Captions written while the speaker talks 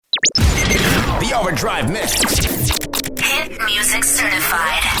The Overdrive Mix. Hit music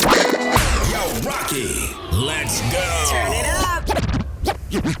certified. Yo, Rocky, let's go. Turn it up.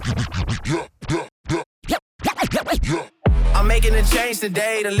 I'm making a change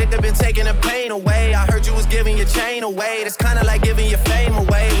today. The liquor been taking the pain away. I heard you was giving your chain away. That's kinda like giving your fame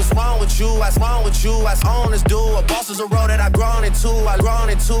away. What's wrong with you? What's wrong with you? What's on this dude? A boss is a road that I've grown into. I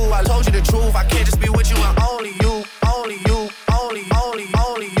told you the truth. I can't just be with you and only you. Only you. Only you.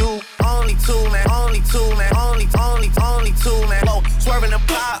 Only two, man. Only two, man. Only two, man. Oh, swerving the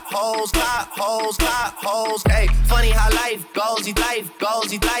potholes. Hey, funny how life goes. Hey,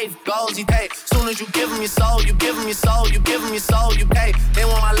 soon as you give them your soul, you pay. They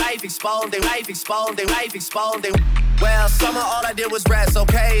want my life exposed. They well, summer all I did was rest,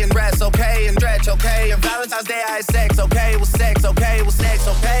 okay, and stretch, okay. And Valentine's Day I had sex, okay, with sex, okay. We'll see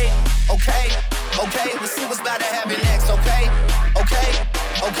what's about to happen next, okay.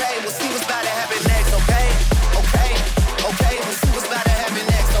 We'll see what's about to happen next, okay. We'll see what's about to happen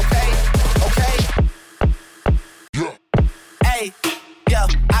next, okay. Hey, yeah,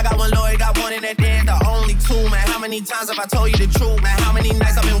 I got one lawyer, got one in that den, the only two, man. How many times have I told you the truth, man? How many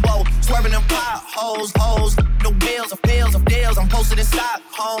nights I've been woke, swerving them potholes, no bills of deals. I'm posted in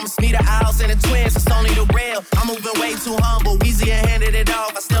Stockholm, it's me, the Owls, and the Twins, it's only the real. I'm moving way too humble, easy and handed it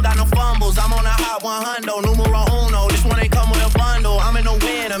off, I still got no fumbles. I'm on a hot 100, numero uno, this one ain't come with a bundle. I'm in the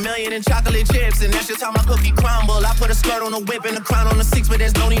win, 1 million in chocolate chips, and that's just how my cookie crumble. I put a skirt on the whip and a crown on the 6, but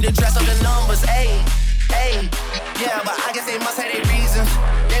there's no need to dress up the numbers, ayy. Yeah, but I guess they must have their reasons.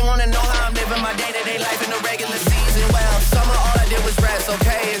 They wanna know how I'm living my day-to-day life in the regular season. Well, summer all I did was rest,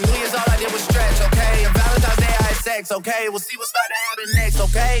 okay, and New Year's all I did was stretch, okay, and Valentine's Day I had sex, okay. We'll see what's about to happen next,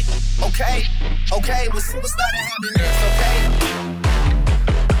 okay. We'll see what's about to happen next, okay.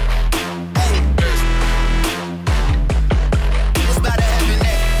 What's about to happen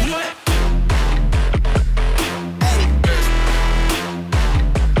next?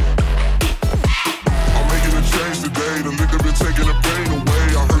 Today, the liquor been taking the pain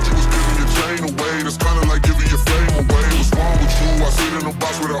away. I heard you was giving your chain away. That's kinda like giving your fame away. What's wrong with you? I sit in a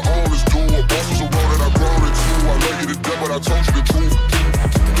box where the owners do. A boss is a road that I've grown into. I love you to death, but I told you the truth.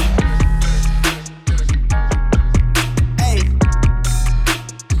 Hey.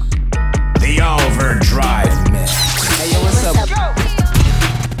 The Overdrive Mix. Hey, yo, what's up?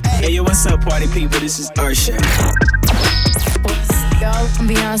 Hey, yo, what's up, party people? This is Usher. Yo, I'm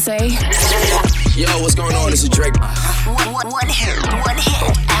Beyonce. Yo, what's going on? This is Drake. One hit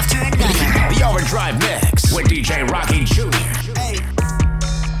after another. The Overdrive Mix with DJ Rocky Jr. Hey.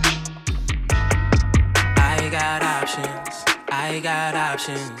 I got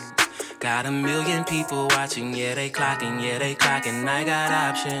options. Got 1 million people watching, yeah, they clocking.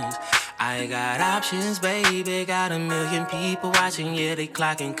 I got options, baby. Got 1 million people watching, yeah, they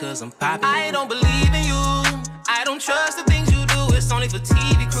clocking, cause I'm popping. I don't believe in you. I don't trust the things you do, it's only for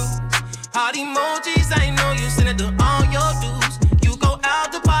TV crews. Heart emojis, I know you send it to all your dudes. You go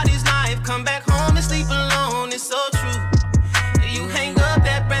out to parties live, come back home and sleep alone, it's so true. You hang up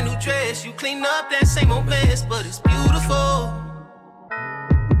that brand new dress, you clean up that same old mess, but it's beautiful.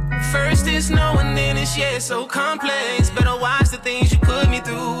 First it's no and then it's yes, so complex. Better watch the things you put me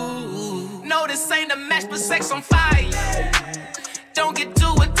through. No, this ain't a match, but sex on fire. Don't get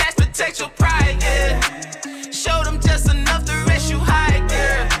too attached, protect your pride, yeah. Show them just enough, the rest you hide,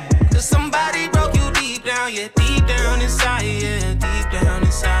 yeah. Cause somebody broke you deep down, yeah, deep down inside, yeah, deep down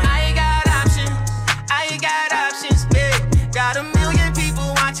inside. I got options, babe. Got 1 million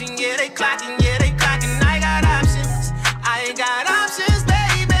people watching, yeah, they clocking. I got options,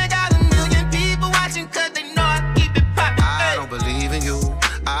 baby. Got 1 million people watching, cause they know I keep it poppin'. I don't believe in you,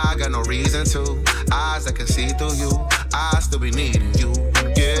 I got no reason to. Eyes that can see through you, I still be needing you,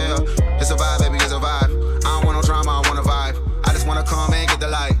 yeah. It's a vibe, baby, it's a vibe. I don't want no drama, I want a vibe. I just wanna come and get the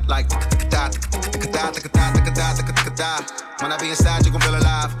light, like when I be inside, you gon' feel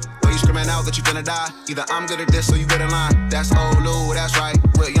alive. When you screaming out that you finna die, either I'm good at this or you get in line. That's old Lou, that's right.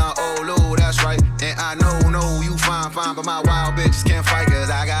 With young old Lou, that's right. And I know you fine, but my wild bitches can't fight,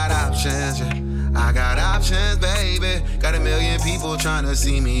 cause I got options, yeah. I got options, baby. Got 1 million people trying to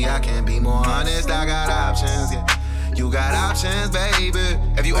see me, I can't be more honest. I got options, yeah. You got options, baby.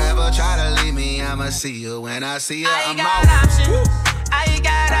 If you ever try to leave me, I'ma see you when I see you. I'm out. I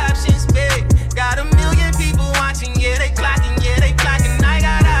got options, babe. Got 1 million people watching, yeah, they clocking. I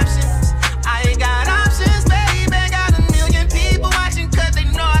got options. I got options, baby. Got 1 million people watching, cause they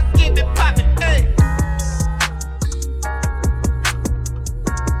know I keep it poppin', hey.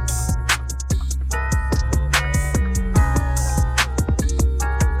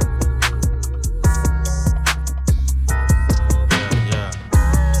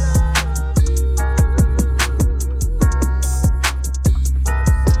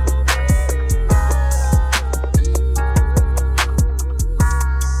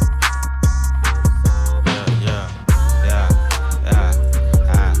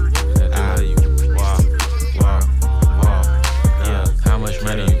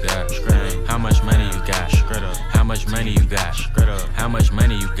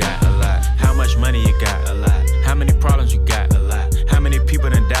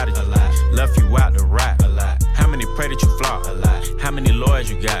 left you out to rot? A lot. How many pray that you flop? A lot. How many lawyers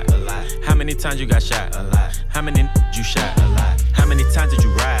you got? A lot. How many times you got shot? A lot. How many you shot? A lot. How many times did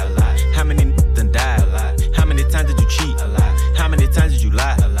you ride? A lot. How many done died? A lot. How many times did you cheat? A lot. How many times did you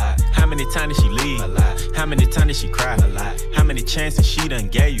lie? A lot. How many times did she leave? A lot. How many times did she cry? A lot. How many chances she done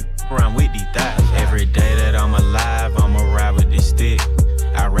gave you? Around with these thighs. Every day that I'm alive, I'ma ride with this stick.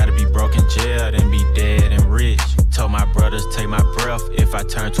 I'd rather be broke in jail than be dead and rich. Told my brothers take my breath if I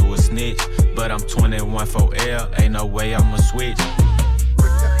turn to a snitch. But I'm 21 for L, ain't no way I'ma switch.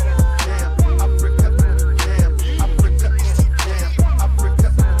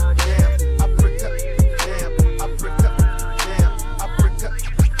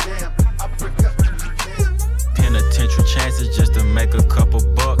 Penitentiary chances just to make a couple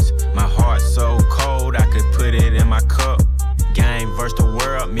bucks. My heart so cold I could put it in my cup. Game versus the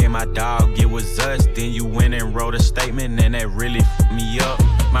world, me and my dog, it was us. Then you went and wrote a statement and that really f***ed me up.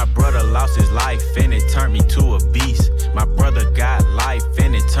 My brother lost his life and it turned me to a beast. My brother got life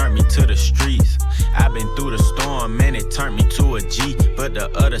and it turned me to the streets. I've been through the storm and it turned me to a G. But the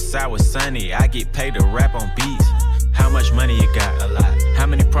other side was sunny, I get paid to rap on beats. How much money you got? A lot. How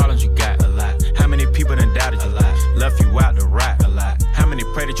many problems you got? A lot. How many people done doubted you? A lot. Left you out to rot? A lot. How many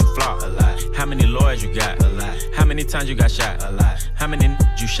pray that you flop? A lot. How many lawyers you got? A lot. How many times you got shot? A lot. How many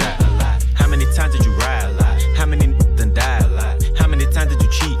you shot? A lot. How many times did you ride? A lot. How many done died? A lot. How many times did you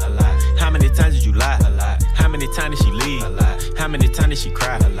cheat? A lot. How many times did you lie? A lot. How many times did she leave? A lot. How many times did she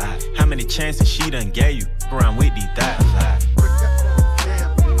cry? A lot. How many chances she done gave you? Around with these thighs. A lot.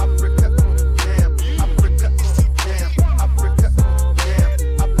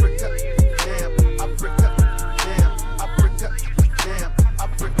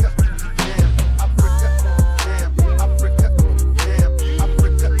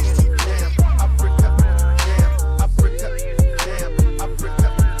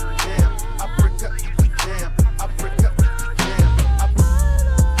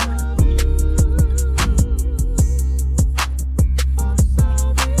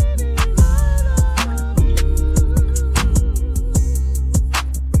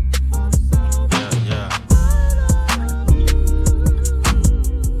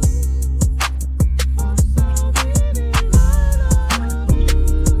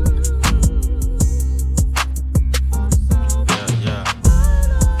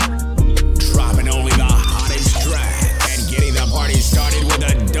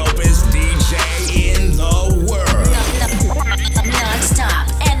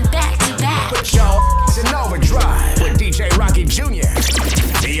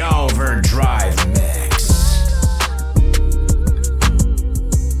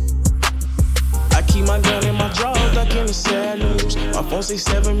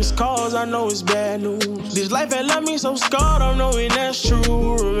 So scarred, I'm knowing that's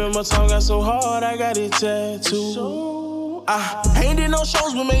true. Remember, my tongue got so hard, I got it tattooed. I ain't did no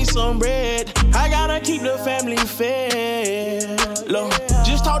shows, but made some bread. I gotta keep the family fed. Look,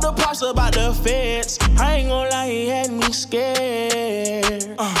 just talk to Pops about the feds. I ain't gon' lie, he had me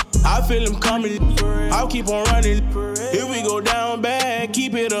scared. I feel him coming, I'll keep on running. If we go down bad,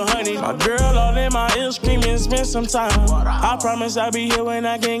 keep it 100. My girl all in my ear screaming, spend some time. I promise I'll be here when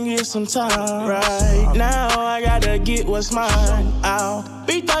I can get some time. Right now, I gotta get what's mine. I'll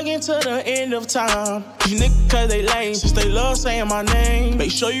be thugging to the end of time. These niggas cause they lame, since they love saying my name.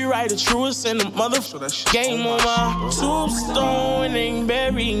 Make sure you write the truest in the motherfucker game on my tombstone and they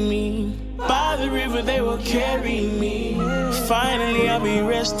bury me. By the river they will carry me. Finally I'll be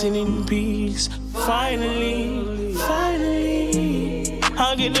resting in peace. Finally,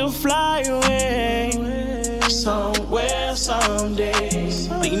 I'll get to fly away somewhere someday. These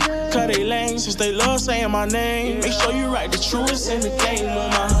cut they lame since they love saying my name. Make sure you write the truest in the game on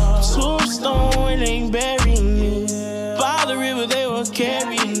my tombstone and they bury me. By the river they will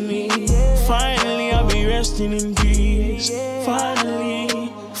carry me. Finally I'll be resting in peace. Finally,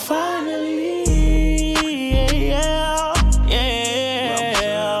 yeah.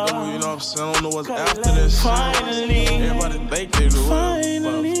 You know what I'm saying? I don't know what's after this. Finally, everybody think they do.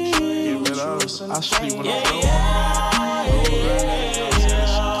 Finally, get rid of us. I sleep when I'm dope.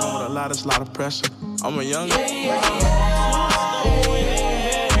 Come with a lot of pressure. I'm a young man.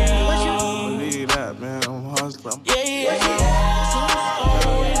 Believe that, man. I'm hustling.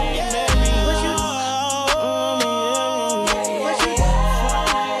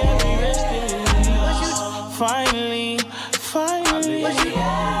 Finally,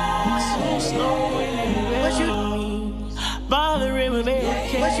 by the river they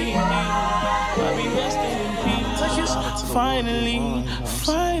carry me. I'll be resting in peace. Finally.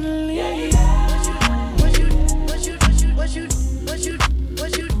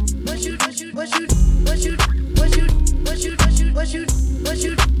 What you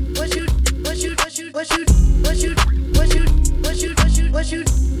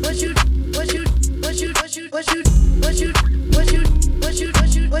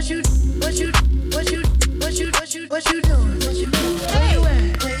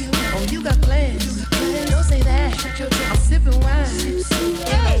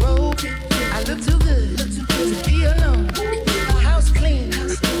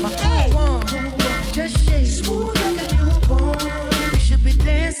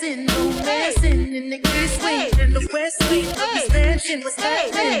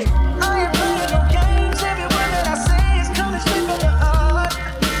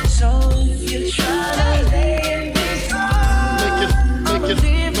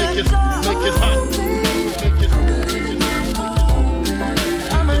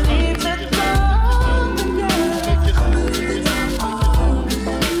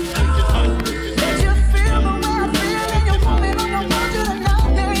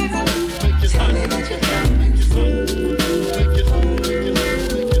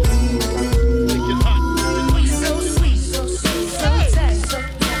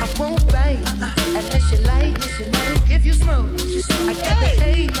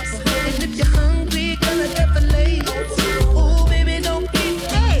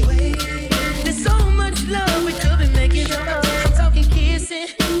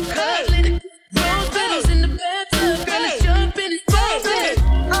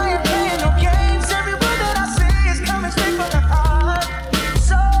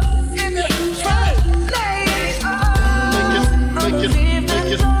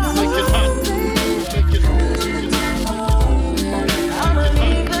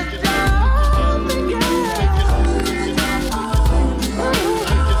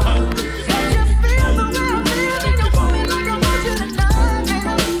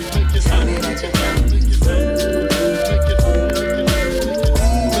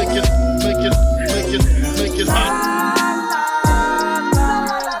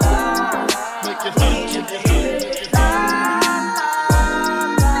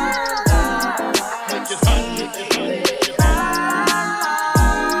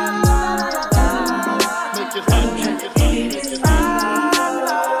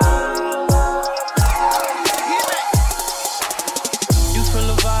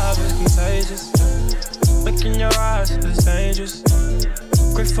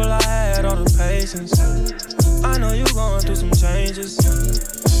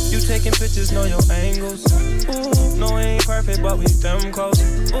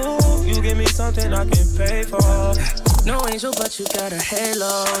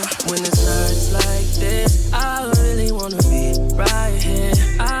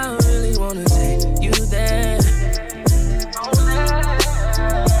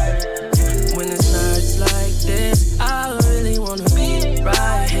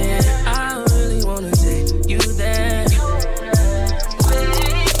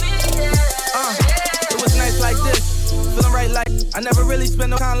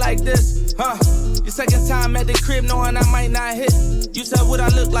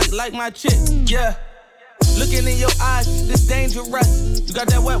Like my chick, yeah. Looking in your eyes, this dangerous. You got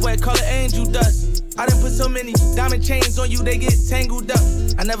that wet, color angel dust. I done put so many diamond chains on you, they get tangled up.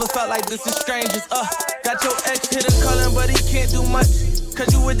 I never felt like this is strangers, Got your ex hitting calling, but he can't do much. Cause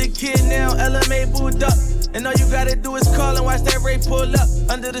you with the kid now, LMA booed up. And all you gotta do is call and watch that Ray pull up.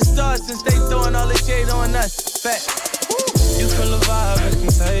 Under the stars, since they throwing all the shade on us. Fact. You feel the vibe, it's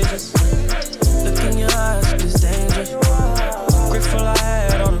contagious. Look in your eyes, it's dangerous. Grateful I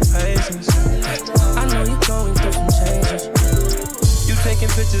had all the patience. I know you're going through some changes. You taking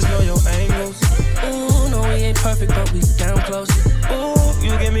pictures, know your angles. Ooh, no, we ain't perfect, but we damn close. Ooh,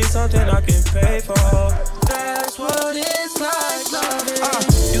 you give me something I can pay for. That's what it's like, loving.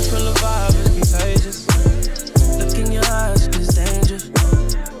 You feel the vibe, it's contagious. Look in your eyes, it's dangerous.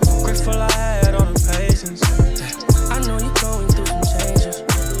 Grateful I had all the patience. I know you're going through some changes.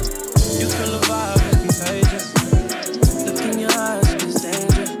 You feel the vibe, it's contagious.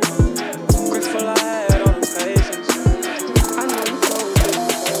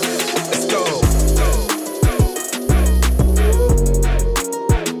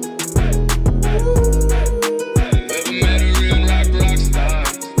 Never met a real rock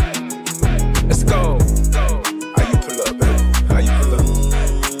star.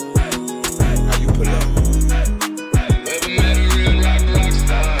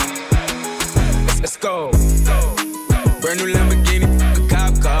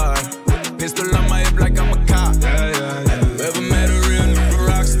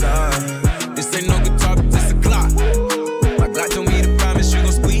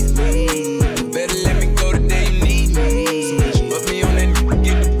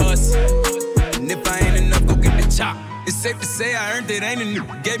 it ain't a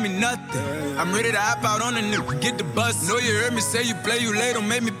nigga, gave me nothing. I'm ready to hop out on a nigga, get the bus. Know you heard me say you play, you late, don't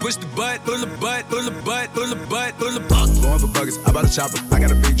make me push the butt. Pull a butt, pull a butt, pull a butt, pull a butt. Going for buckets, I bought a chopper. I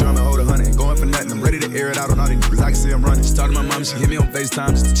got a big drum and hold 100. Going for nothing, I'm ready to air it out on all these niggas. I can see I'm running. She talked to my mom, she hit me on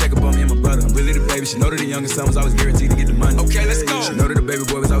FaceTime just to check up on me and my brother. I'm really the baby. She know that the youngest son was always guaranteed to get the money. Okay, let's go. She know that the baby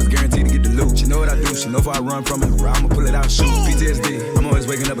boy was always guaranteed to get the loot. She know what I do. She know if I run from it, I'ma pull it out, shoot. PTSD. I'm always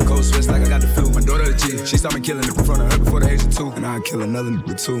waking up a cold sweats like I got the flu. My daughter a G. She saw me killing it in front of her before the age of 2. And I'd kill another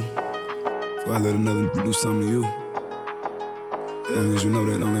nigga too. Before I let another nigga do something to you. As long as you know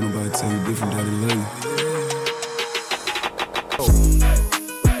that, don't let nobody tell you different, daddy love you.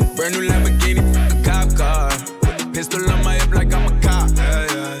 Brand new Lamborghini, a cop car. Put the pistol on my hip like I'm a cop.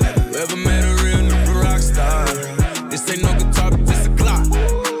 Whoever met a real new rock star. This ain't no guitar, but this a clock.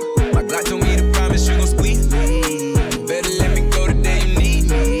 My Glock told me to promise you gon' squeeze me. Better let me go the day you need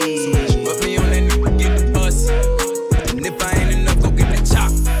me. So put me on that nigga, get the bus. And if I ain't enough, go get the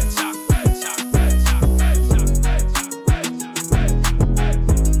chop.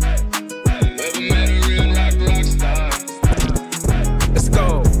 Whoever met a real rock star. Let's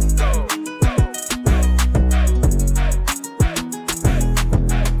go.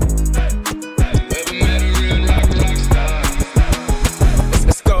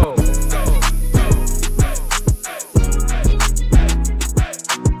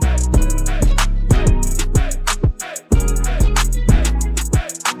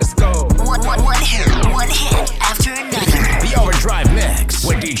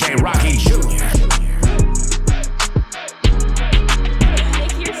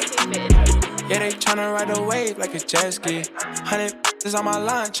 Like a jet ski, 100 is on my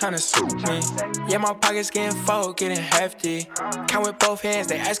line tryna suit me. Yeah, my pockets getting full, getting hefty. Count with both hands,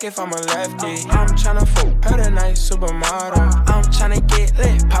 they ask if I'm a lefty. I'm tryna fuck her tonight, supermodel. I'm tryna get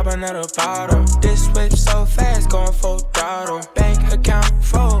lit, pop another bottle. This whip so fast, going full throttle. Bank account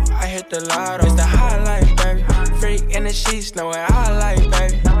full, I hit the lotto. It's the highlight, baby. Freak in the sheets, know what I like,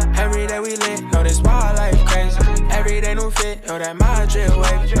 baby. Every day we lit, know this wild life crazy. Every day new fit, know that my drip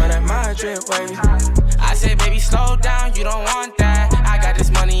wavy, know that my drip wavy. I said, baby, slow down, you don't want that. I got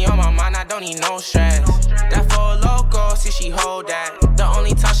this money on my mind, I don't need no stress. That for a loco, see she hold that. The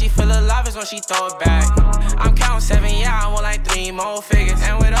only time she feel alive is when she throw it back. I'm counting 7, yeah, I want like 3 more figures.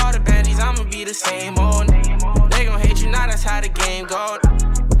 And with all the bandies, I'ma be the same old. They gon' hate you now, that's how the game go.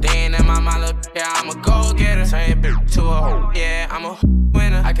 They ain't in my mind, yeah, I'm a go-getter. Turn your bitch to a hoe, yeah, I'm a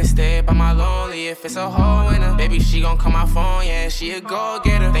winner. I can stay by my lonely if it's a whole winner. Baby, she gon' call my phone, yeah, she a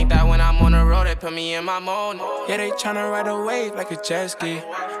go-getter. Think that when I'm on the road, they put me in my mode. Yeah, they tryna ride a wave like a jet ski.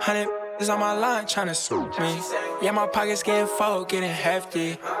 100 is on my line tryna suit me. Yeah, my pockets getting full, getting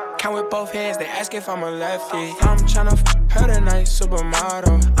hefty. Count with both hands, they ask if I'm a lefty. I'm tryna her tonight,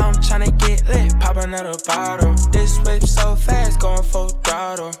 supermodel. I'm tryna get lit, pop another bottle. This whip so fast, going full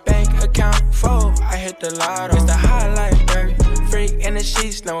throttle. Bank account full, I hit the lotto. It's the highlight, baby. Freak in the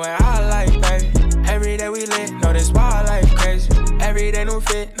sheets, know what I like, baby. Every day we lit, know this wild life crazy. Every day new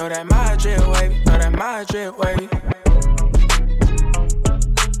fit, know that my drip wavy, know that my drip wavy.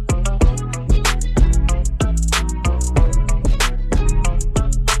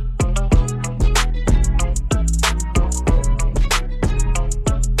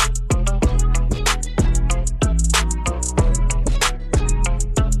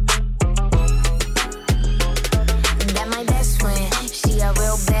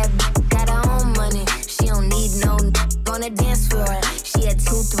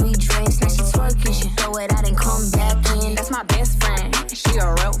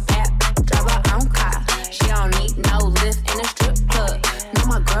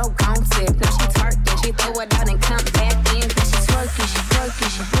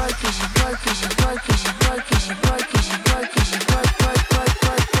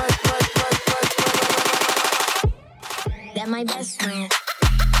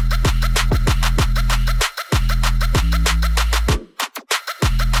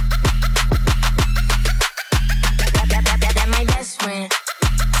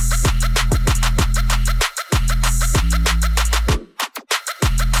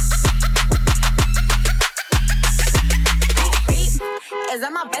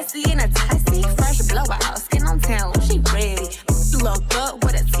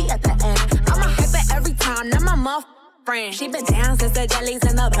 She been down since the jellies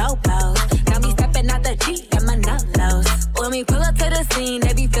and the bobos. Now me stepping out the G and my nut-lows. When we pull up to the scene,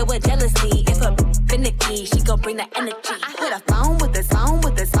 they be filled with jealousy. If a finicky, she gon' bring the energy. I hit a phone with this, phone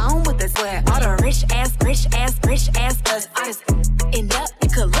with this, phone with this. Where all the rich ass us. I just end up, you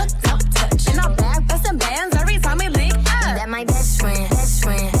could look, don't touch. And I'm back bustin' bands every time we link up. That my best friend.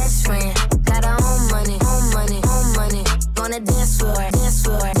 Got her own money. On the dance floor.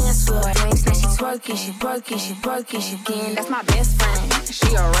 twerk it, she twerk it, she can. That's my best friend. She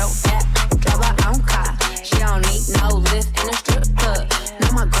a real bad, drive her own car. She don't need no lift in a strip club.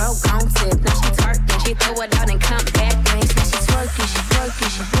 Now my girl gon' tip. Now she twerking, she throw it out and come back. Now she twerk it, she twerk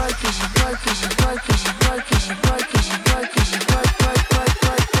it, she twerk it, she twerk it, she twerk it, she twerk it, she twerk it, she twerk it, she twerk, twerk, twerk,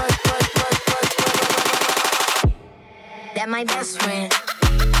 twerk, twerk, twerk, twerk, twerk. That my best friend.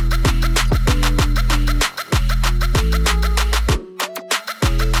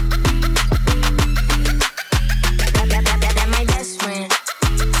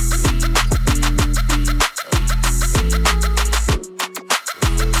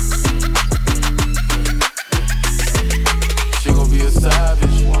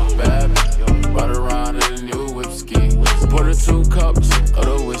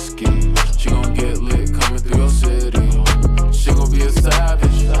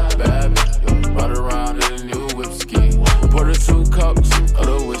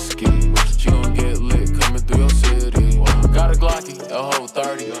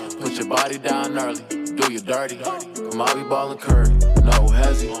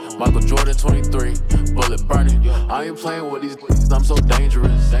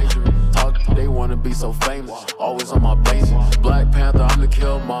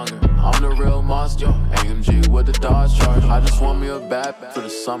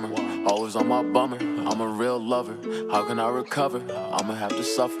 How can I recover? I'ma have to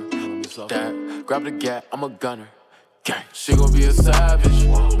suffer. Dad, grab the gat, I'm a gunner. Gang. She gon' be a savage,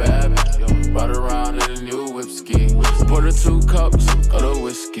 bad bitch. Ride around in a new whip ski. Pour her 2 cups of the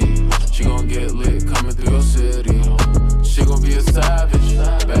whiskey. She gon' get lit coming through your city. She gon' be a savage,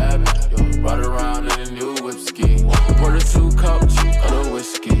 bad bitch. Ride around in a new whip ski. Pour her 2 cups of the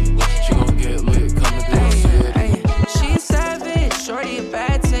whiskey. She gon' get lit coming through your city. She's savage, shorty a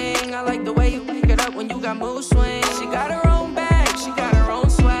bad thing. I like the way you pick it up when you got mood swings. She got her own bag, she got her own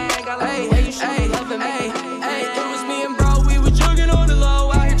swag. I like the way you show me loving me. It was me and bro, we was jugging on the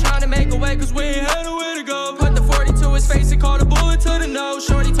low. Out here trying to make a way, cause we ain't had nowhere to go. Put the 40 to his face and called a bullet to the nose.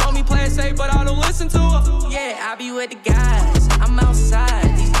 Shorty told me play it safe, but I don't listen to her. Yeah, I be with the guys, I'm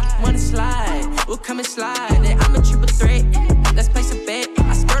outside. These wanna slide, we'll come and slide. And I'm a triple threat, let's place a bet.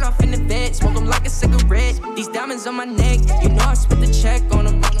 I skirt off in the bed, smoke them like a cigarette. These diamonds on my neck, you know I spit the check on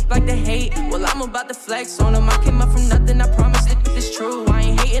them. Like the hate, well I'm about to flex on them. I came up from nothing, I promise that it's true. I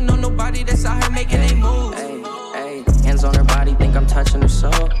ain't hating on nobody that's out here making they moves. Hey, hands on her body, think I'm touching her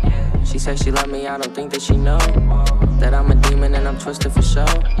soul. She says she love me, I don't think that she know that I'm a demon and I'm twisted for show.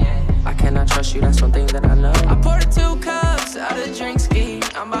 I cannot trust you, that's one thing that I know. I poured her 2 cups out of drink ski.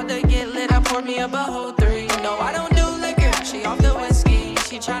 I'm about to get lit, I poured me up a whole 3. No, I don't do liquor, she off the whiskey.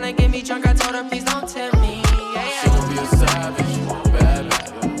 She tryna get me drunk, I told her please don't tempt me. She gon' be a savage, bad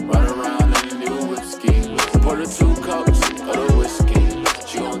bitch. Ride around in a new whip ski. Pour her 2 cups of the whiskey.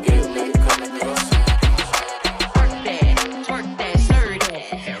 She gon' get lit coming through your city. Twerk that, slur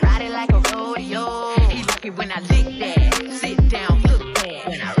that. Ride it like a rodeo. He looking when I lick that. Sit down, look that.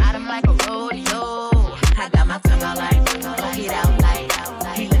 When I ride him like a rodeo. I got my tongue out like, oh, get out like.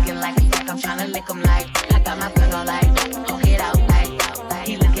 He looking like a stack, I'm tryna lick him like. I got my tongue out like, oh, get out like.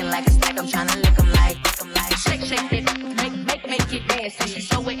 He looking like a stack, I'm tryna lick him like. Shake, shake it, make it dance. Since you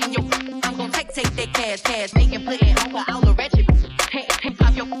show it in your, I'm gon' take that cash. Make and put it on for all the wretched. Hey,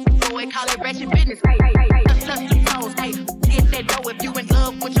 pop your boy, call it wretched business. Hey, touch your toes, hey, get that dough if you in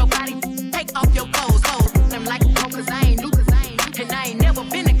love with your body. Take off your clothes, I'm like, oh, cause I ain't new, and I ain't never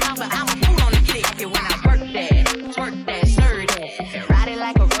been a cop, but I'm a fool on the get it. When I twerk that, slur that, and ride it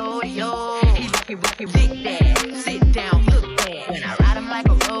like a rodeo. He looking, lick that, sit down, look that. When I ride him like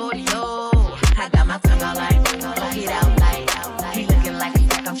a rodeo, I got my tongue out like, oh, get out like. He looking like a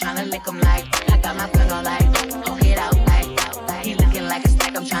stack, I'm tryna lick him like. I got my tongue out like, oh, get out like. He looking like a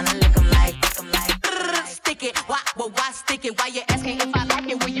stack, I'm tryna lick him like. Stick it, why stick it? Why you asking if I like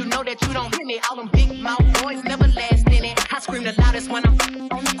it when you know that you don't hear me? All them big mouth boys never last in it. I scream the loudest when I'm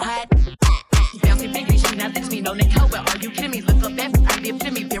on the quiet. Bouncy big she now lets me know Nick Howell. Are you kidding me? Look up that I be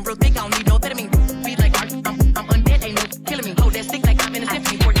a me. Been real thick, I don't need no vitamin. Be like, I'm undead, ain't no killing me. Hold that stick like I'm in a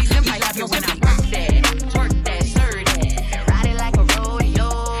symphony. For these limbs, I love you when I twerk that, slur that. Ride it like a rodeo.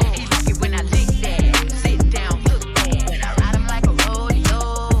 He looking when I lick that. Sit down, look that. When I ride him like a rodeo.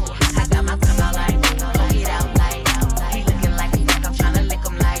 I got my tongue out like, oh, get out like. He looking like a stack, I'm tryna lick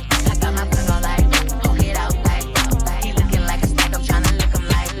him like. I got my tongue out like, oh, get out like. He looking like a stack, I'm tryna lick him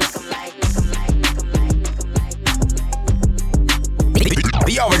like.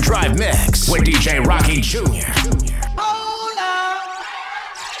 The Overdrive Mix with DJ Rocky Jr. Hold up.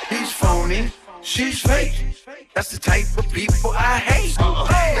 He's phony, she's fake. That's the type of people I hate.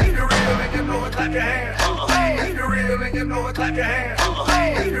 If you real and you know it, clap your hands. If you real and you know it, clap your hands.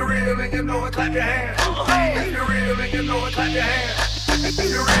 If you real and you know it, clap your hands. If you real and you know it, clap your hands. If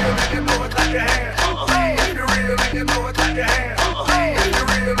you real and you know it, clap your hands. If you real and you know it, clap your hands. If you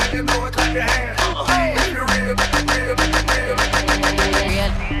real and you know it, clap your hands. If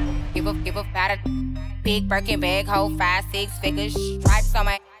you real, give a fatter big Birkin bag, hold 5-6 figures, stripes on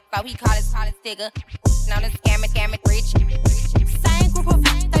my, so he call it sticker. On the scam it, rich. Same group of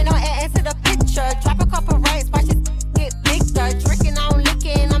friends, they know add to the picture. Drop a couple rights, watch it get bigger. Drinking, I'm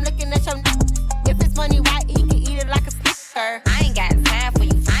licking, I'm looking at your. If it's money, why he can eat it like a sticker? I ain't got time for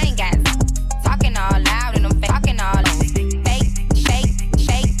you, I ain't got talking all loud and I'm talking all loud. Shake.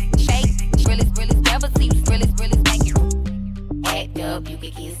 Really, never see you, really thank you. Act up, you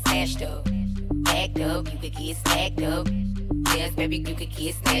can get snatched up. Act up, you can get stacked up. Yes, baby, you could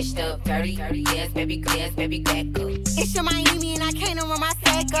get snatched up. Dirty, yes, baby, back up. It's your Miami and I can't run my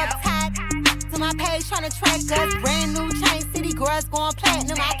stack up. Tied to my page trying to track us. Brand new chain city girls going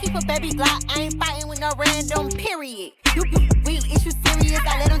platinum. I keep a baby Glock, I ain't fighting with no random, period. You real issue serious.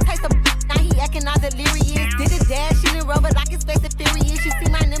 I let him taste the now he acting all delirious. Did a dash in the rubber like it's Fast and Furious. You see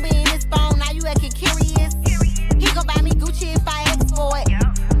my number in his phone, now you acting curious. He gon' buy me Gucci if I ask for it.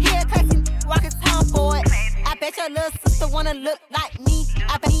 He a classy walking town for it. I bet your little sister wanna look like me.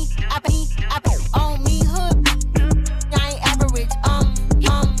 I bet on me hood. I ain't average.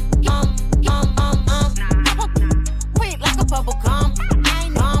 Quick like a bubble gum. I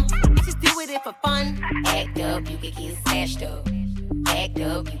ain't I just do it for fun. Act up, you could get snatched up. Act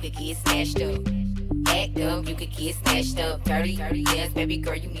up, you could get snatched up. Act up, you could get snatched up. Dirty, yes, baby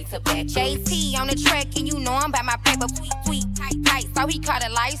girl, you need to back up. JT on the track, and you know I'm about my paper. Sweet, tight. So he called a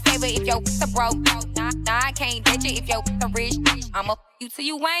lifesaver if your a broke. Nah, I can't date you if your a rich. I'ma you till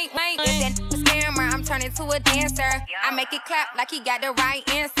you ain't. If that scammer, I'm turning to a dancer. I make it clap like he got the right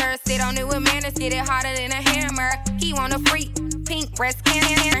answer. Sit on it with manners, get it harder than a hammer. He want a freak, pink breast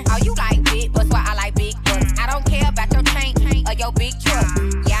cancer. Oh, you like big butts, well I like big butts. I don't care about your chain or your big truck.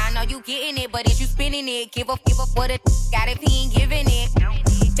 Yeah, I know you getting it, but if you spinning it, give a what it got if he ain't giving it.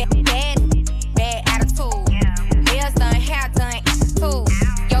 Bad attitude. Nails done, hair done, too.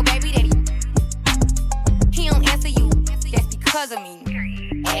 Yo, baby daddy, he don't answer you. That's because of me.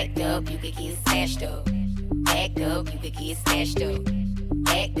 Act up, you could get snatched up. Act up, you could get snatched up.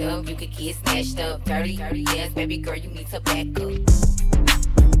 Act up, you could get snatched up. Dirty, yes, baby girl, you need to back up.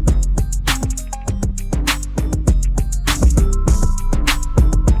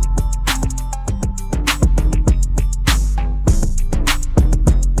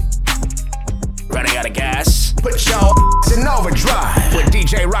 Running out of gas? Put your ass in overdrive with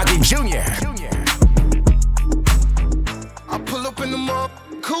DJ Rocky Jr. I pull up in the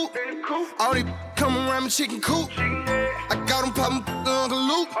coupe. All these come around me chicken coop. I got them poppin' Uncle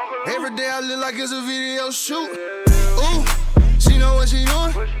Luke. Every day I look like it's a video shoot. Ooh, she know what she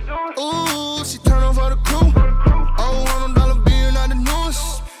doing. Ooh, she turn on for the crew. Oh, $100 bill, not the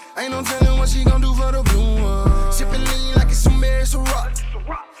newest. Ain't no telling what she gon' do for the blue one. Sippin' lean like it's some Mary Ciroc.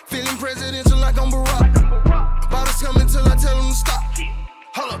 Feeling presidential like I'm Barack. Bottles coming till I tell them to stop.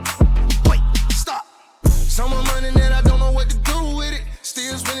 Hold up, wait, stop. So much money that I don't know what to do with it.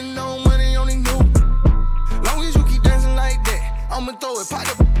 Still spending no money on these new. Long as you keep dancing like that, I'ma throw it, pop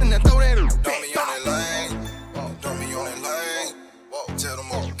the and then throw that in. Throw me on that lane, throw me on that lane. Tell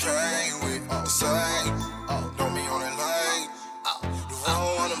them all you came with the same. Throw me on that lane. I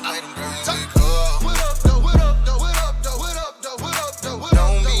don't wanna play them games with club.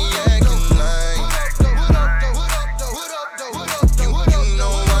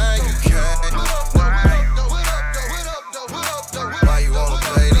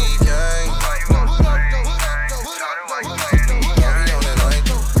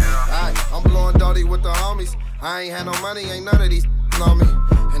 I ain't had no money, ain't none of these on me.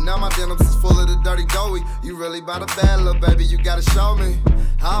 And now my denims is full of the dirty doughy. You really bout a bad little baby, you gotta show me.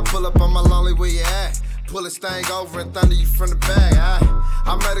 I'll pull up on my lonely where you at. Pull this thing over and thunder you from the bag.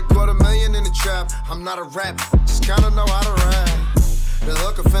 I made $250,000 in the trap. I'm not a rapper, just kinda know how to rap. The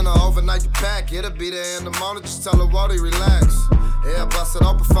hooker finna overnight the pack. It'll be there in the morning, just tell her Wally relax. Yeah, bust it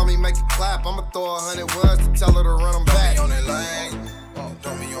open for me, make it clap. I'ma throw 100 words to tell her to run them back. Don't be on that lane,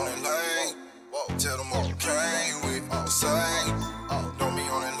 don't be on that lane. Tell them all you came with the same. Don't be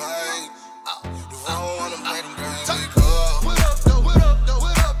on that lane. I don't wanna play them games with club. What up, though, what up, though,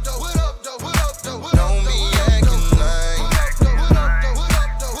 what up, though, what up, though, what up, though, what up, don't be acting lame. What up, though, what up,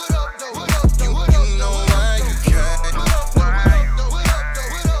 though, what up, though, what up, though, what up, you know why you came. What up, though, what up, though, what up,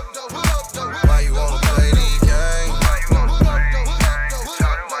 though, what up, though, what up, though, why you wanna play these games? What up, though, what up, though, what up, though, what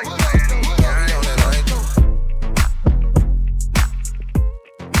up, though, what up, don't be on that lane.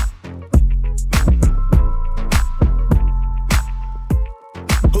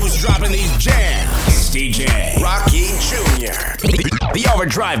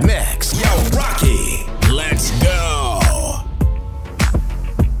 Overdrive mix. Yo, Rocky, let's go.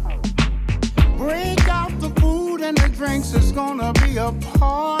 Break out the food and the drinks, it's gonna be a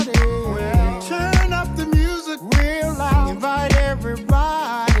party. Turn up the music real loud, invite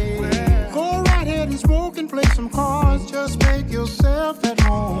everybody. Go right ahead and smoke and play some cards, just make yourself at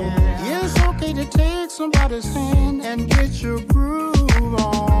home. It's okay to take somebody's hand and get your groove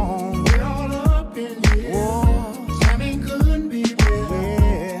on. We're all up in here. Whoa. Jamming couldn't be better.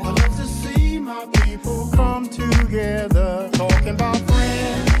 I love to see my people come together, talking about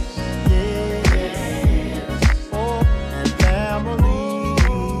friends.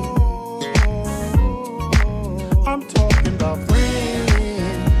 I'm talking about friends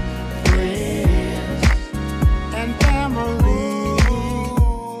and family.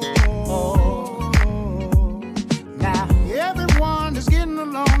 Now everyone is getting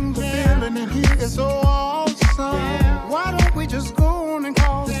along, the feeling in here is so awesome. Why don't we just go on and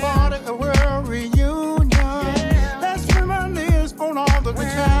call this party a world reunion? Let's reminisce on all the good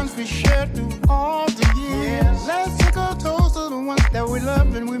times we shared through all the years. Let's take a toast to the ones that we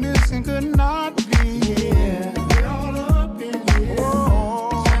love and we miss and could not be.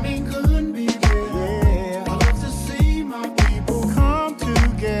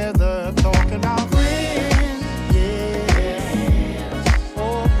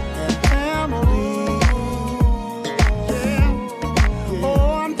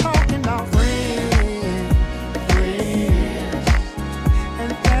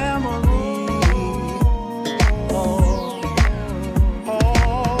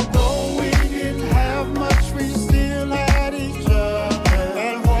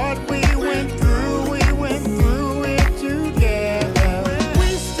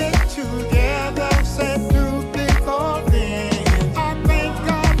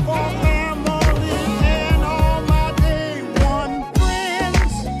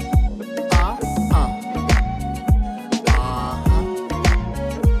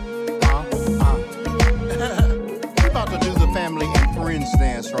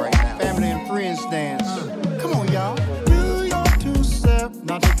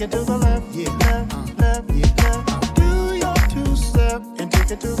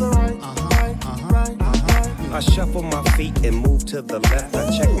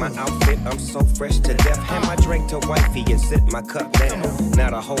 My cup down. Now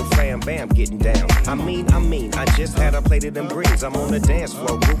the whole fam bam getting down. I mean, I just had a plate of them greens. I'm on the dance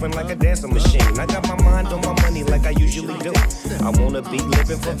floor, moving like a dancing machine. I got my mind on my money like I usually do. I wanna be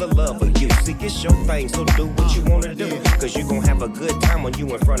living for the love of you. See, it's your thing, so do what you wanna do. Cause you gon' have a good time when you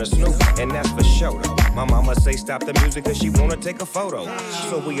in front of Snoop, and that's for sure. My mama say stop the music cause she wanna take a photo.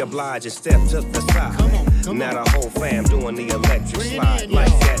 So we oblige and step to the side. Now the whole fam doing the electric slide.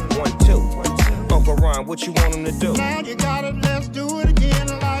 Like that, 1, 2. Uncle Ron, what you want him to do? Now you got it, let's do it again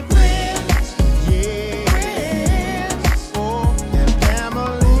like friends. Yeah. Friends. Oh, and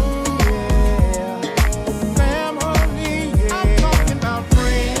family. Yeah. Family. Yeah. I'm talking about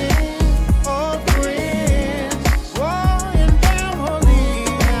friends. Oh, friends. Oh, and family.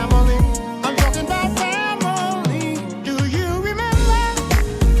 Family. I'm talking about family. Do you remember?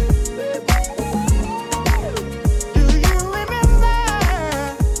 Do you remember?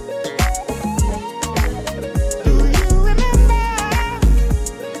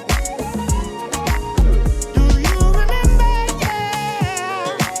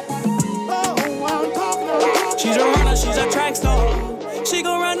 She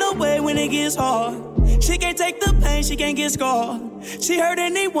gon' run away when it gets hard. She can't take the pain, she can't get scarred. She hurt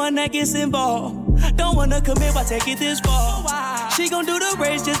anyone that gets involved. Don't wanna commit, why take it this far? She gon' do the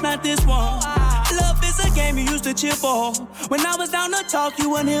race, just not this one. Love is a game you used to cheer for. When I was down to talk, you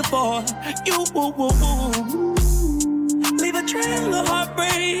weren't here for. You, woo, woo, woo. Leave a trail of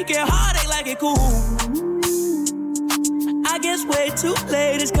heartbreak and heartache like it cool. I guess way too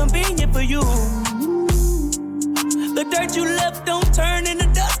late, it's convenient for you. The dirt you left don't turn into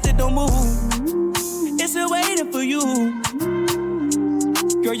dust, it don't move. It's still waiting for you.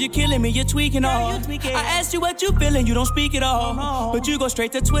 Girl, you're killing me, you're tweaking all. I asked you what you feeling, you don't speak at all. But you go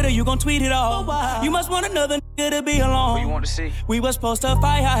straight to Twitter, you gon' tweet it all. You must want another nigga to be alone. What you want to see? We was supposed to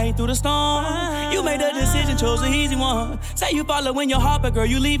fight high through the storm. You made a decision, chose the easy one. Say you following your heart, but girl,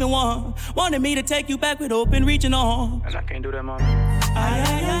 you leaving one. Wanted me to take you back with open reaching on. And I can't do that, mama.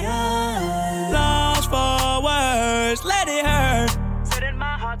 Lost for words, let it hurt. Setting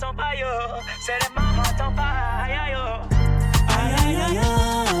my heart on fire, setting my heart on fire.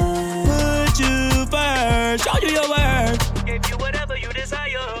 Put you first, show you your worth. Give you whatever you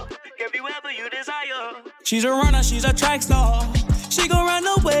desire, give you whatever you desire. She's a runner, she's a track star. She gon' run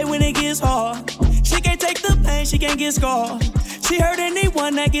away when it gets hard. She can't take the pain, she can't get scarred. She hurt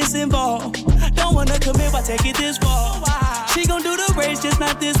anyone that gets involved. Don't wanna commit, why take it this far? She gon' do the race, just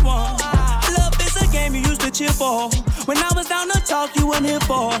not this one. Love is a game you used to cheer for. When I was down to talk, you weren't here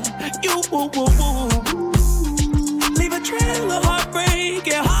for. You woo woo woo. Leave a trail of heartbreak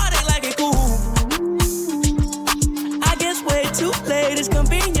and heartache like it cool. I guess way too late is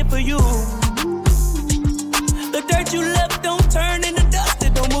convenient for you. The dirt you left don't turn into dust,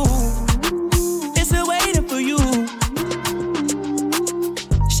 it don't move. It's still waiting for you.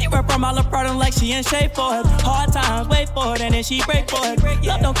 She run from all her problem like she in shape for it. Hard times, wait for it, and then she break for it.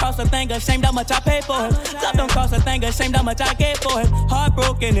 Love don't cost a thing, ashamed how much I pay for it. Love don't cost a thing, ashamed how much I gave for it. Heart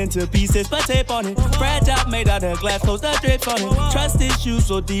broken into pieces, but tape on it. Fragile, made out of glass, close the drips on it. Trust issues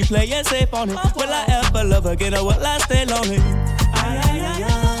so deep, play it safe on it. Will I ever love again, or will I stay lonely?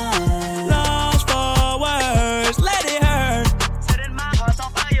 Lost for words, let it hurt. Setting my heart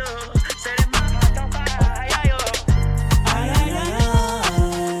on fire, setting my heart on fire.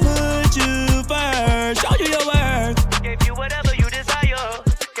 Put you first, show you your worth. Gave you whatever you desire,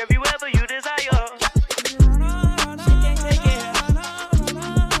 give you whatever you desire. She can't take it,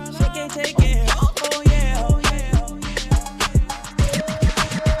 she can't take it. Oh yeah, oh yeah, oh yeah.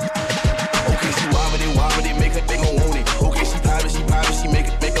 Okay, she wobbly, make her, they gon' want it. Okay, she private, she make her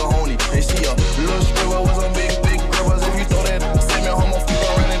honey. And she a little stripper with some big grippers. If you throw that send me home, I'll flip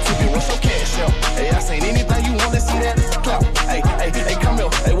around and tip it. What's your cash out? Hey, I seen anything you want to see that? Clap. Hey, come here.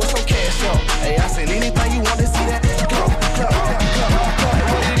 Hey, what's your cash out? Hey, I seen anything you want to see that? Clap.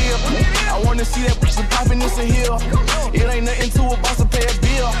 What it is? I wanna see that pussy poppin' this a hill. It ain't nothing to a boss to pay a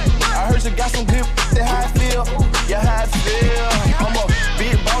bill. I heard you got some good, that how I feel. Yeah, how I feel. I'm a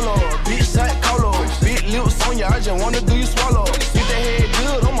big baller, big shot caller, big lips on ya. I just wanna do you swallow. Get that head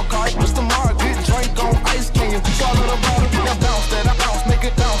good, I'ma call it Mr. Mark. Good drink on ice, can you swallow the bottle? Now bounce that, I bounce, make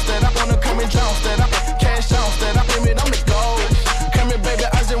it bounce that. I wanna come and bounce that, I cash out that. I pay me, I'm the gold. Come here, baby,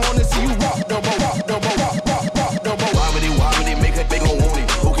 I just wanna see you walk, double. Wobbly, make her, they gon' want it.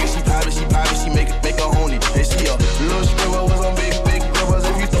 Okay, she private, she make her honey. And she a little stripper with some big grippers.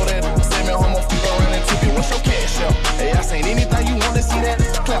 If you throw that send me home, I'll flip around and tip it. What's your cash out? Hey, I seen anything you want to see that?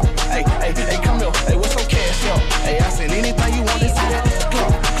 Clap. Hey, come here. Hey, what's your cash out? Hey, I seen anything you want to see that?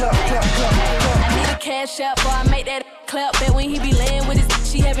 Clap. I need a cash out before I make that clap. Bet when he be laying with his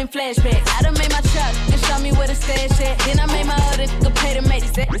she having flashbacks. I done made my truck and show me where the stash at. Then I made my other pay to make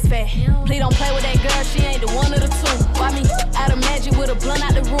this ass fat. Please don't play with that girl, she ain't the one of the two. Why me out of magic with a blunt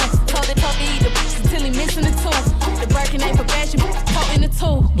out the roof? Told it eat the till he missing the tooth. The Birkin ain't for fashion, caught in the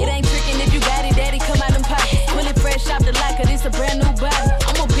two. It ain't tricking if you got it, daddy, come out them pockets. Really fresh off the locker, this a brand new body.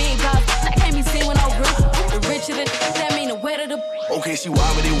 I'm a big boss, I can't be seen when I'm rich. The richer the that mean the wetter the. Okay, she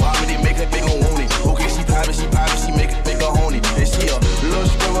wobbly, make her, they gon' want it. Okay, she private, she make her honey. And she a little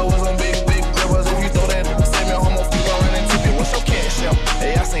stripper with some big grippers. If you throw that send me home, I'll flip around and tip it. What's your cash out?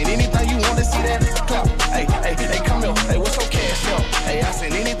 Hey, I seen anything you want to see that? Clap. Hey, come here. Hey, what's your cash out? Hey, I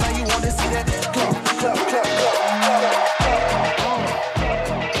seen anything you want to see that? Clap.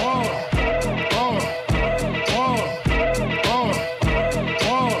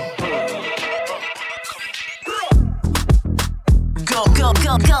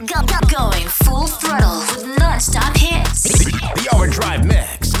 Going full throttle with non-stop hits. The Overdrive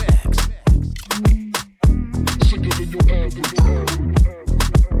Mix.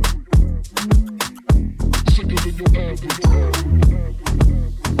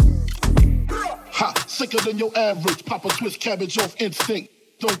 Ha, sicker than your average. Papa twist cabbage off instinct.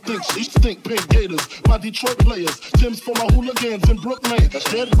 Don't think she stink, pink gators. My Detroit players, Tim's for my hooligans in Brooklyn. That's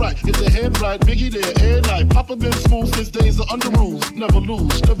dead right, get the head right, Biggie there, air night. Papa been smooth since days of under rules. Never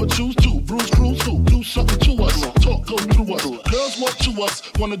lose, never choose to. Bruise, cruise to, do something to us. Talk, go through us. Girls want to us,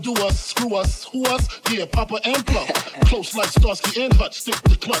 wanna do us, screw us. Who us? Yeah, Papa and Flo. Close like Starsky and Hutch, stick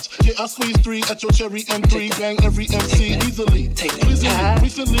the clutch. Yeah, I squeeze 3 at your cherry M3. Bang every MC easily.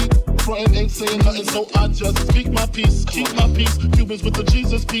 Recently, frontin' ain't saying nothing, so I just speak my peace. Keep my peace, Cubans with the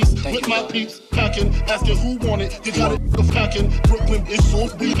Jesus peace. With my peeps, packing, asking who want it. You got it, packing. Brooklyn is so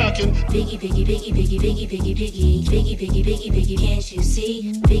we packing. Biggie, can't you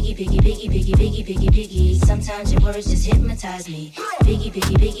see? Biggie. Sometimes your words just hypnotize me. Biggie,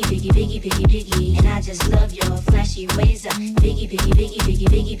 and I just love your flashy ways up. Biggie.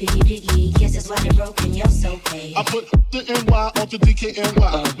 Guess that's why they're broken. You're so paid. I put the NY onto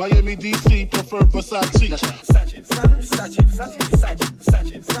DKNY. Miami, DC, prefer Versace.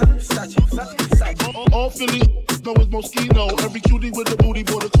 All Philly know is Moschino. Every cutie with the booty,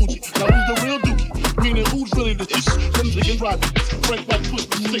 boy, the coochie. Now who's the real dookie? Meaning who's really the ish? Them niggas riding. Frank White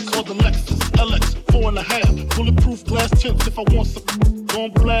Twisted 6 or the Lexus LX 4.5. Bulletproof glass tints if I want some.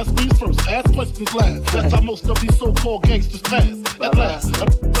 Gon' blast me first. Ask questions citizens laugh. That's how most of these so-called gangsters pass. At last,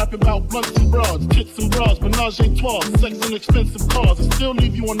 I'm rapping about blunts and broads, tits and bras, menage a trois, sex and expensive cars. I still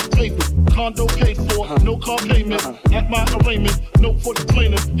leave you on the table. Condo paid for, no car payment. At my arraignment, note for the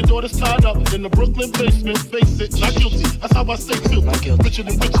plaintiff. Your daughter's tied up in the Brooklyn basement. Face it, not guilty. That's how I stay filthy. Richer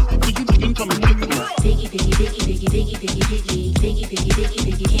than riches, so you can come and get me. Biggie, biggie, biggie, biggie, biggie, biggie, biggie, biggie, biggie, biggie,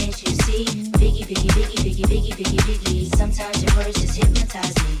 biggie, can't you see? Biggie, biggie, biggie, biggie, biggie, biggie, biggie. Sometimes your words just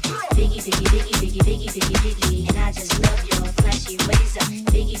hypnotize me. Biggie, biggie, biggie, biggie, biggie, biggie, biggie, and I just love your flashy ways up.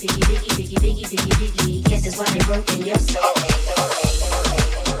 Biggie, biggie, biggie, biggie, biggie, biggie, biggie. Guess that's why they broke in your soul.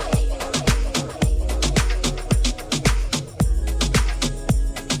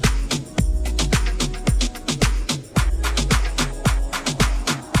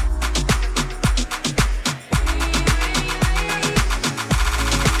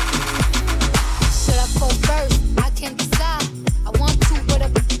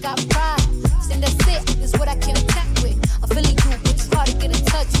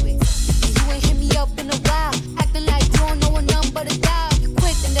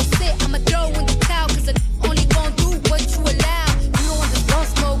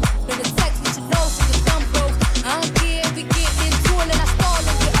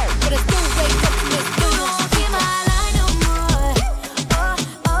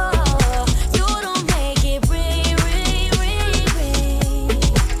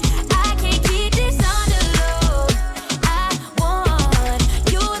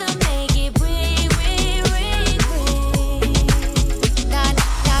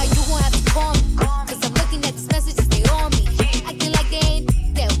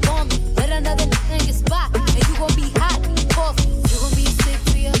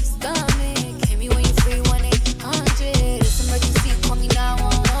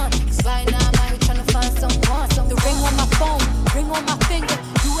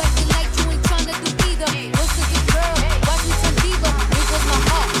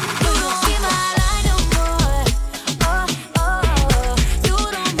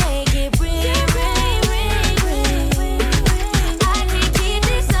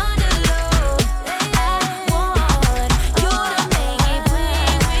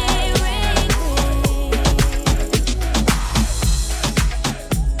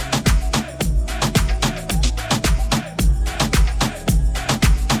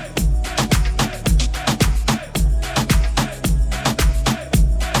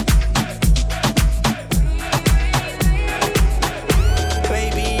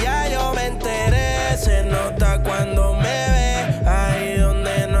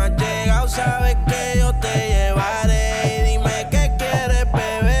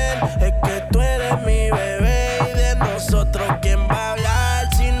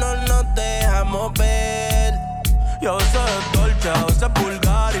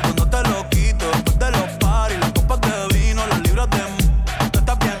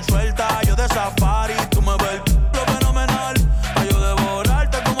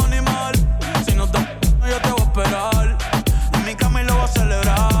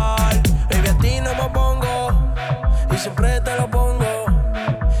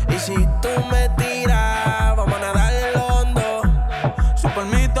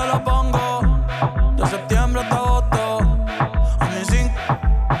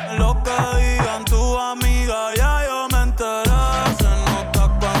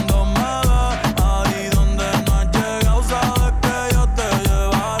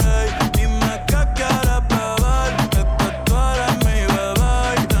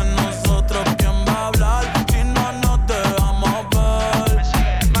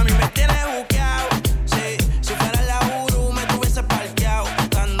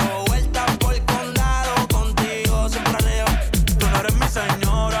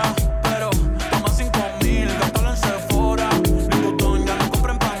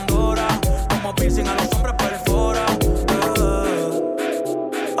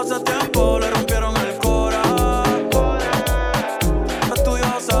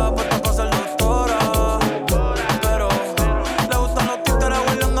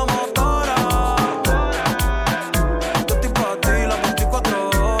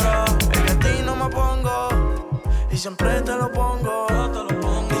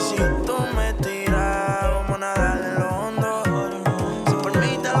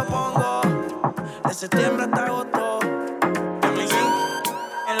 septiembre hasta agosto.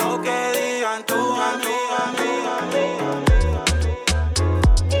 En lo que digan tus amigas.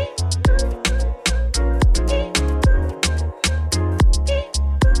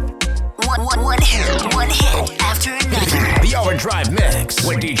 One hit after another. The Overdrive Mix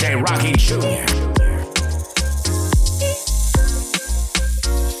with DJ Rocky Jr.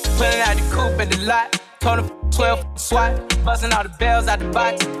 Pulling out the coupe at the lot. Told him 12 swat. Busting all the bells out the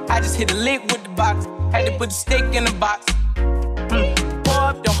box. I just hit a lick with the box. Had to put the stick in the box. Pour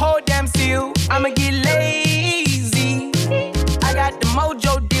up the whole damn seal. I'ma get lazy. I got the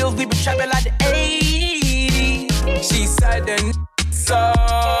mojo deals. We been trapping like the 80s. She said the so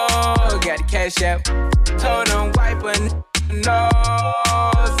got the cash out. Told him wipe a no.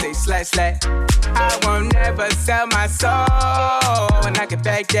 Say slash slash. I won't never sell my soul. And I can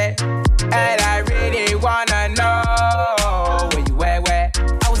back that. And I really wanna know where you at, where?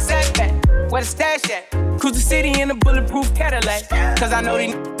 I was at that. Where the stash at? Cruise the city in a bulletproof Cadillac. Cause I know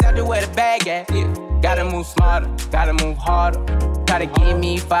these out there where the bag at. Yeah. Gotta move smarter, gotta move harder. Gotta give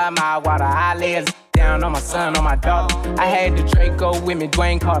me 5 mile water. I lay a down on my son, on my daughter. I had the Draco with me,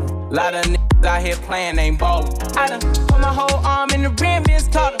 Dwayne Carter. Lot of niggas out here playing, ain't ballin'. I done put my whole arm in the rim, Vince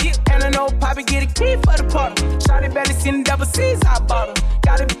Carter. And I know Poppy get a key for the party. Shawty barely seen the double C's, I bought her.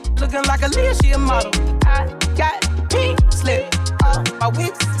 Got it looking like a Leah, she a model. I got pink slip. All my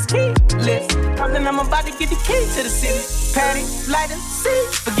whips is keyless. Compton, I'm about to get the key to the city. Patty, light and see.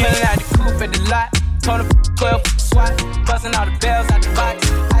 Forgetting out the coupe at the lot. Told him 12 swat. Busting all the bells out the box.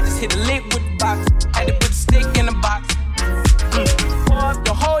 I just hit a lick with the box. Had to put the stick in the box. Pour up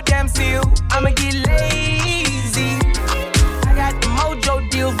the whole damn seal. I'ma get lazy. I got the mojo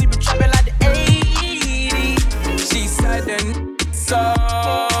deals. We been trapping like the 80s. She said the so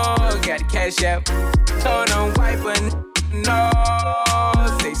got the cash out. Told him wipe a no.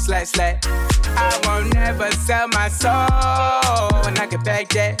 Say slash slash. I won't never sell my soul. And I can back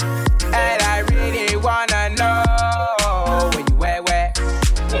that. And I really wanna know where you at, where?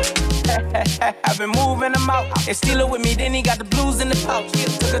 I've been moving them out. They steal it with me, then he got the blues in the pouch.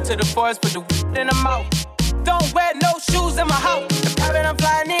 Took her to the forest, put the in the mouth. Don't wear no shoes in my house. The private I'm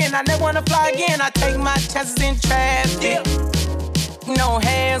flying in, I never wanna fly again. I take my chances in traffic. No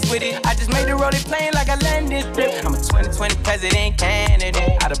hands with it. I just made the rolling plane like a landing strip. I'm a 2020 president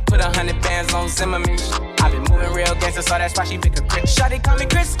candidate. I done put 100 bands on Zimmerman. I been moving real gangster, so that's why she pick a crit. Shawty call me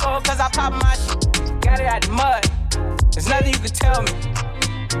Crisco, cause I pop my shit. Got it out the mud. There's nothing you can tell me.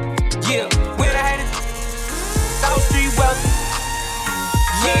 Yeah, when I had it, South Street wealthy.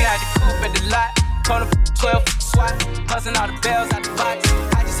 Yeah, out the coupe at the lot. Told him 12 swat. Busting all the bells out the box.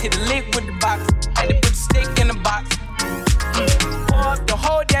 I just hit a lick with the box. Had to put the stick in the box. Pour up the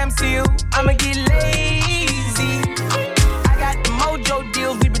whole damn seal. I'ma get lazy. I got the mojo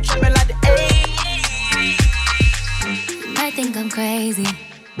deals. We been trapping like the 80s. I think I'm crazy.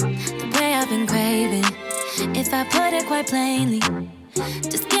 The way I've been craving. If I put it quite plainly,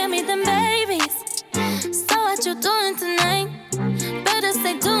 just give me them babies. So what you doing tonight? Better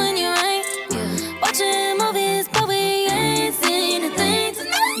stay doing you right. Watching movies, but we ain't seen a thing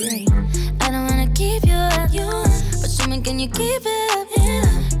tonight. I don't wanna keep you up, but show me, can you keep it up?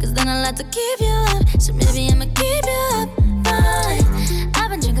 Cause then I like to keep you up. So maybe I'ma keep you up. Fine. I've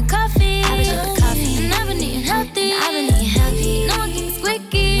been drinking coffee. And I've been eating healthy. No one keeps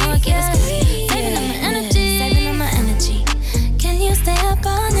squeaky. Saving up my energy. Can you stay up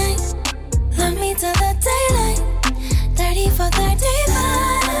all night? Love me till the daylight. 30 for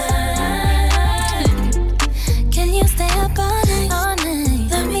 35. Can you stay up all night?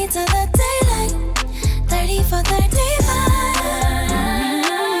 Love me till the daylight. 30 for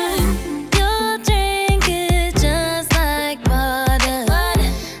 35. You drink it just like water.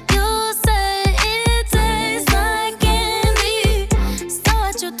 You say it tastes like candy. So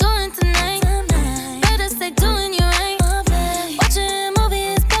what you doing tonight? Better stay doing you right. Watching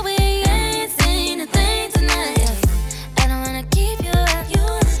movies, but we ain't seen a thing tonight. I don't wanna keep you up,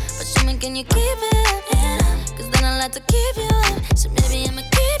 but show me, can you keep it up? Cause then I like to keep you up. So maybe I'ma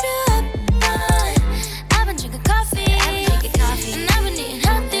keep you up. I've been drinking coffee. And I've been eating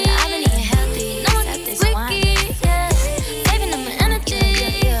healthy. No one keeps squeaky. Saving up my energy.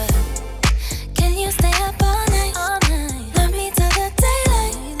 Can you stay up all night? Love me till the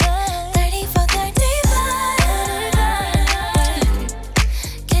daylight. 30 for 35.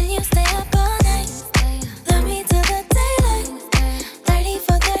 Can you stay up all night? Love me till the daylight. 30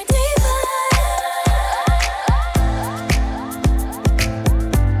 for 35.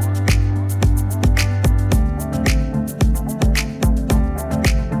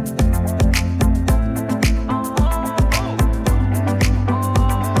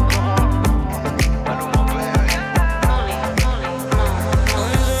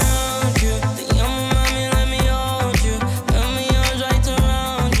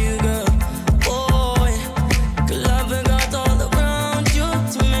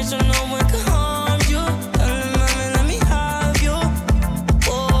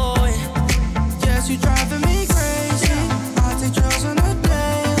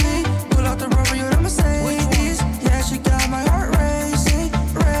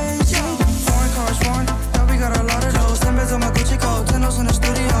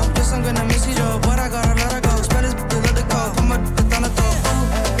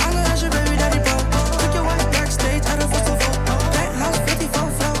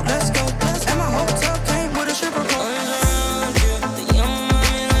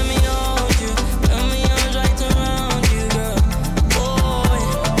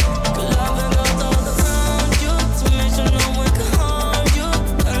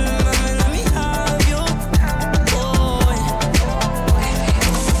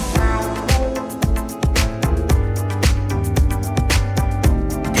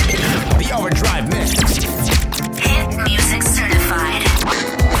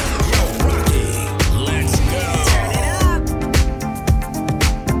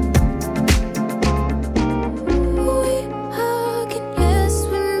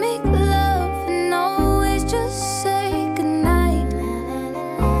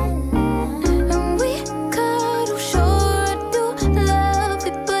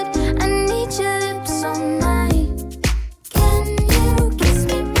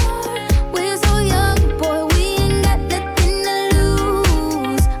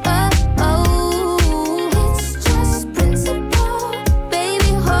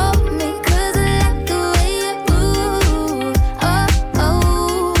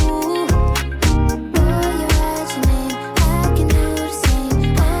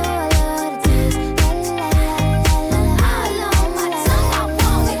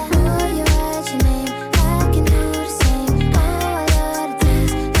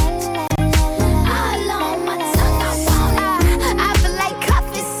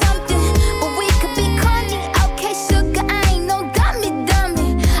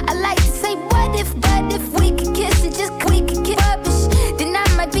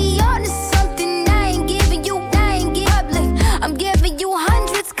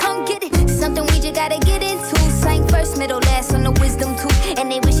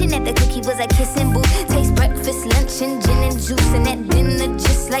 a kissing booth. Taste breakfast, lunch, and gin and juice. And at dinner,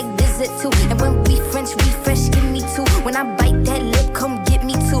 just like dessert too. And when we French refresh, give me two. When I bite that lip, come get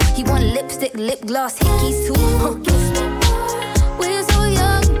me two. He want lipstick, lip gloss, hickeys too. We're so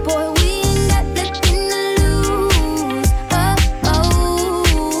young, boy, we ain't got nothing to lose.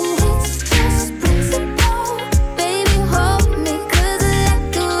 It's just principle. Baby, hold me, 'cause I like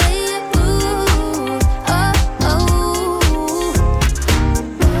the way you move. Boy,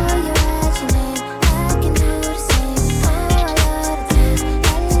 you write your name, I can do the same. Oh, I love the taste.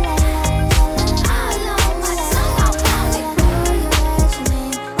 I know my tongue, boy, you write your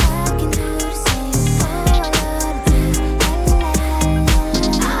name, I can do the same. Oh, I love the taste.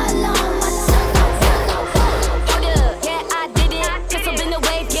 I know my tongue. Hold up, yeah, I did it. Just up in the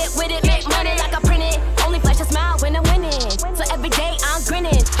wave, get with it, make money like I print it. Only flash a smile when I'm winning. So every day I'm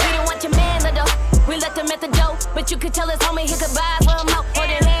grinning. We don't want your man, little. We let them at the door, but you could tell us homie he could buy from out.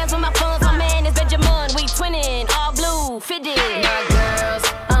 Holding hands with my funds, my man is Benjamin. We twinning, all blue, fitted. My girls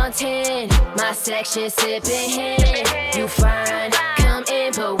on 10, my section sipping hen. You fine, come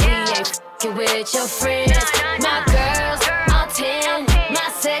in, but we ain't f***ing with your friends. My girls on 10, my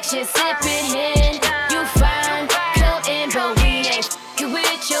section sipping hen. You fine, come in, but we ain't f***ing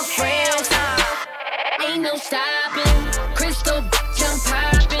with your friends. Ain't no stopping, crystal jump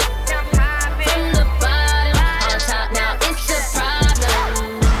popping. From the bottom, on top now it's a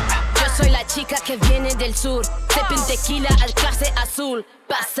problem. Yo soy la chica que viene del sur. Sipping tequila al clase azul.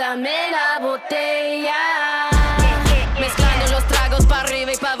 Pásame la botella. Mezclando los tragos pa'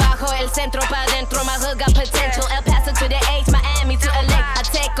 arriba y pa' abajo. El centro pa' dentro, my hood got potential. El Paso to the H, Miami to LA. I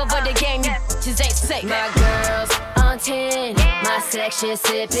take over the game, you bitches ain't safe. My girls on 10, my section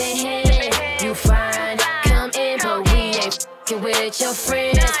sipping hen. You fine, come in, but we ain't f***ing with your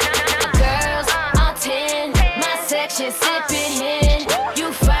friends. My girls on 10, my section sipping hen.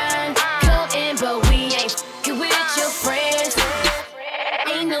 You fine, come in, but we ain't f***ing with your friends.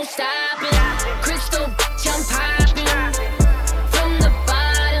 Ain't no stopping, crystal jump popping. From the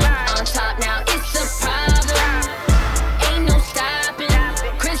bottom, on top now it's a problem. Ain't no stopping,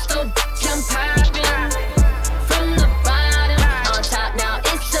 crystal jump popping. From the bottom, on top now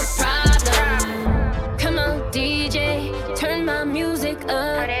it's a problem. Come on, DJ, turn my music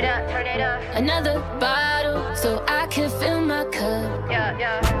up. Turn it up, turn it up. Another bottle, so I can fill my cup.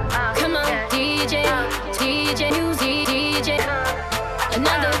 Come on, DJ, DJ, music, DJ.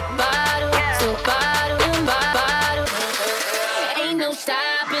 Another bottle, so bottle, bottle. Ain't no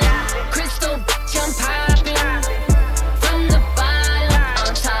stopping.